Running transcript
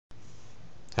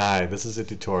Hi, this is a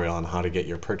tutorial on how to get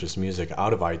your purchased music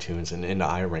out of iTunes and into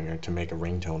iRinger to make a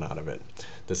ringtone out of it.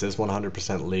 This is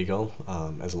 100% legal,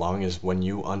 as long as when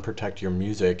you unprotect your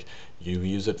music, you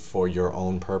use it for your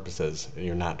own purposes.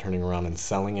 You're not turning around and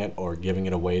selling it or giving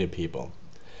it away to people.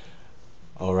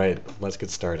 Alright, let's get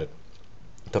started.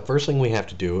 The first thing we have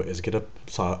to do is get a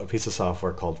piece of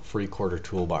software called Recorder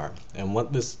Toolbar. And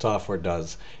what this software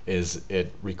does is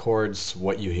it records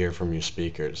what you hear from your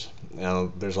speakers. Now,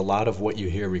 there's a lot of what you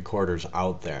hear recorders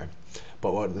out there,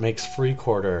 but what makes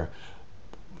Recorder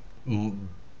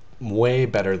way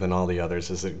better than all the others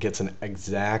is it gets an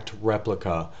exact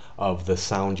replica of the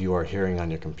sound you are hearing on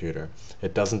your computer.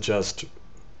 It doesn't just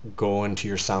go into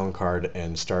your sound card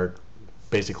and start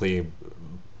basically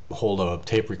hold a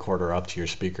tape recorder up to your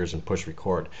speakers and push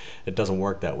record. It doesn't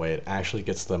work that way. It actually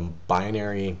gets the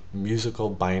musical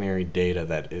binary data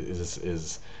that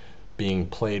is being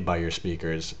played by your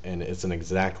speakers, and it's an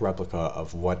exact replica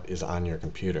of what is on your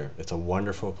computer. It's a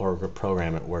wonderful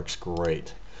program. It works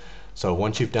great. So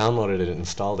once you've downloaded it and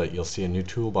installed it, you'll see a new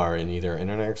toolbar in either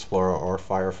Internet Explorer or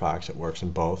Firefox. It works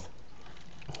in both.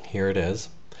 Here it is,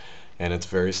 and it's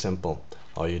very simple.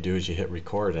 All you do is you hit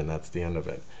record, and that's the end of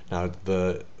it. Now,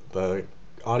 the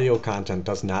audio content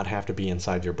does not have to be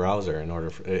inside your browser.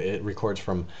 It records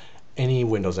from any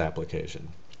Windows application.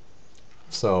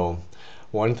 So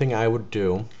one thing I would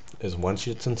do is once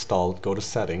it's installed, go to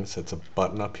settings. It's a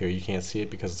button up here. You can't see it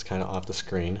because it's kind of off the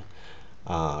screen.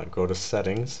 Go to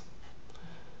settings,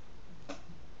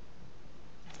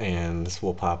 and this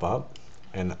will pop up,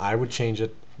 and I would change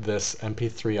this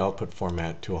MP3 output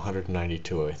format to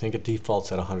 192. I think it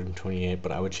defaults at 128,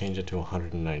 but I would change it to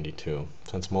 192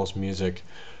 since most music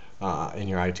in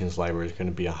your iTunes library is going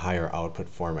to be a higher output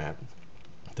format.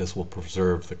 This will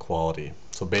preserve the quality.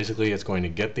 So basically it's going to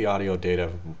get the audio data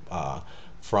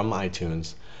from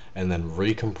iTunes and then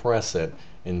recompress it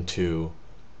into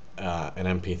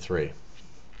an MP3.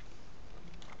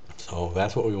 So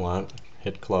that's what we want.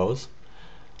 Hit close.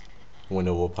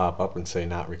 Window will pop up and say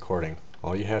not recording.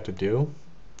 All you have to do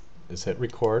is hit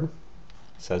record. It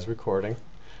says recording,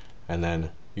 and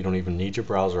then you don't even need your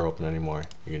browser open anymore.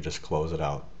 You can just close it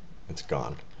out. It's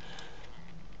gone.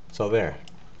 So there.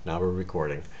 Now we're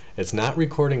recording. It's not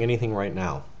recording anything right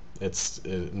now.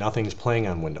 Nothing's playing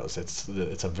on Windows. It's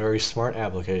a very smart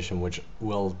application which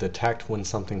will detect when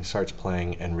something starts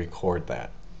playing and record that.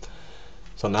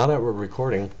 So now that we're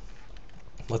recording,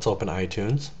 let's open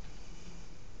iTunes.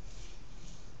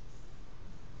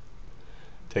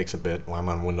 Takes a bit. Well, I'm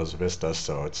on Windows Vista,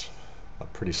 so it's a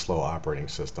pretty slow operating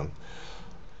system.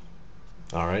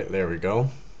 Alright, there we go.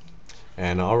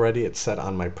 And already it's set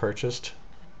on my purchased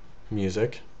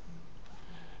music.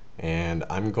 And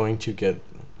I'm going to get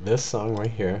this song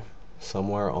right here,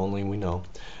 Somewhere Only We Know.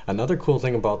 Another cool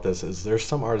thing about this is there's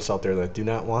some artists out there that do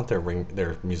not want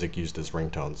their music used as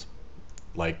ringtones.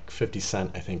 Like 50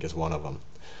 Cent, I think, is one of them.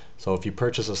 So if you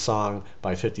purchase a song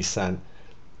by 50 Cent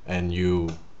and you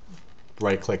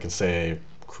right click and say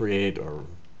create or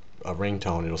a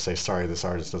ringtone, it'll say sorry, this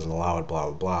artist doesn't allow it,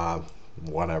 blah blah blah,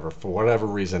 whatever. For whatever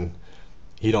reason,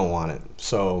 he don't want it.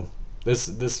 So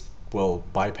this will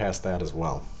bypass that as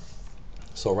well.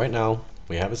 So right now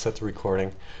we have it set to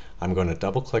recording. I'm going to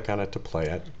double click on it to play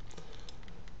it.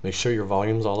 Make sure your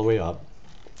volume's all the way up.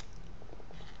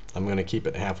 I'm going to keep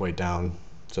it halfway down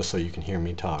just so you can hear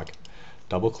me talk.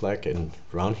 Double click, and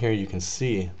around here you can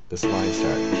see this line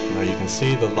start. Now you can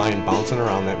see the line bouncing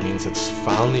around. That means it's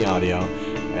found the audio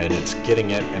and it's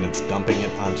getting it and it's dumping it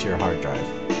onto your hard drive.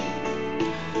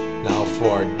 Now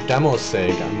for demo's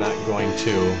sake, I'm not going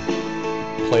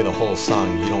to play the whole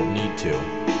song. You don't need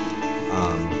to.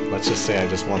 Let's just say I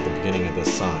just want the beginning of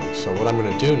this song. So what I'm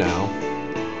going to do now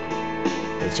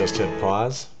is just hit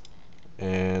pause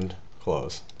and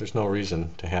close. There's no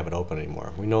reason to have it open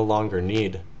anymore. We no longer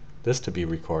need this to be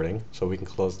recording, so we can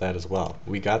close that as well.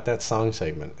 We got that song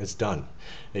segment. It's done.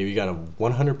 You got a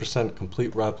 100%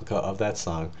 complete replica of that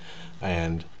song,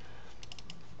 and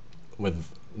with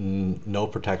no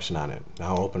protection on it.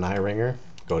 Now open iRinger,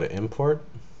 go to import.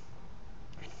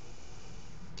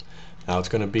 Now it's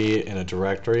going to be in a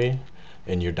directory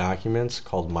in your documents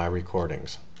called My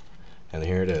Recordings. And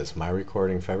here it is, My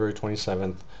Recording, February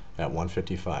 27th at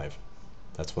 1:55.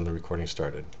 That's when the recording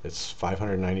started. It's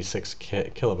 596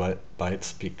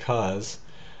 kilobytes because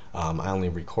I only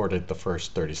recorded the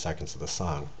first 30 seconds of the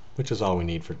song, which is all we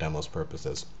need for demos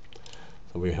purposes.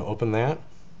 So we open that,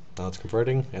 now it's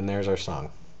converting, and there's our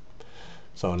song.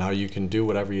 So now you can do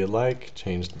whatever you like,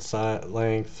 change the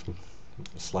length,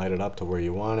 slide it up to where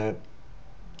you want it,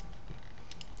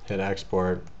 hit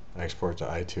export, export to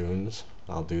iTunes.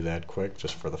 I'll do that quick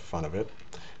just for the fun of it.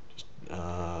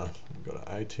 go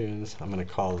to iTunes. I'm going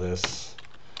to call this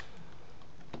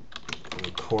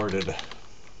recorded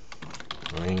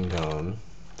ringtone.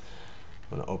 I'm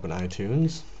going to open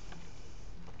iTunes.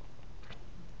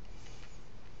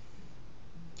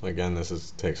 Again,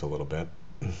 this takes a little bit.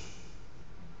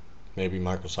 Maybe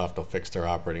Microsoft will fix their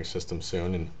operating system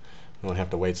soon and you won't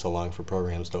have to wait so long for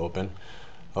programs to open.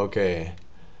 Okay,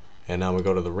 and now we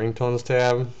go to the ringtones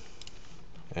tab,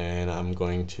 and I'm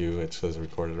going to, it says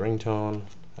recorded ringtone,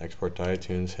 export to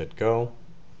iTunes, hit go,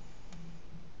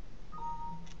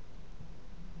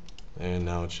 and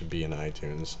now it should be in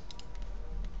iTunes.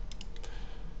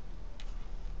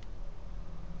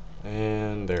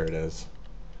 And there it is.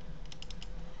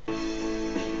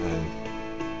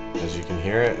 And as you can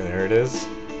hear it, there it is.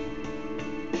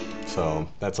 So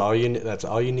that's all you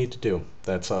need to do.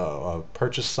 That's a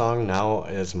purchase song now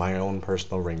is my own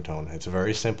personal ringtone. It's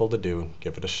very simple to do.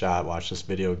 Give it a shot. Watch this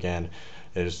video again.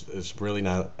 It's really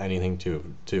not anything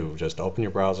to just open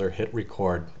your browser, hit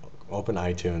record, open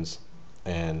iTunes,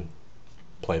 and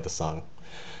play the song.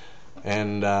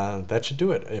 And that should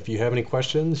do it. If you have any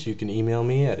questions, you can email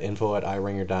me at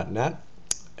info@iRinger.net.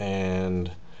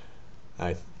 And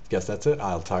I guess that's it.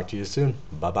 I'll talk to you soon.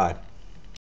 Bye-bye.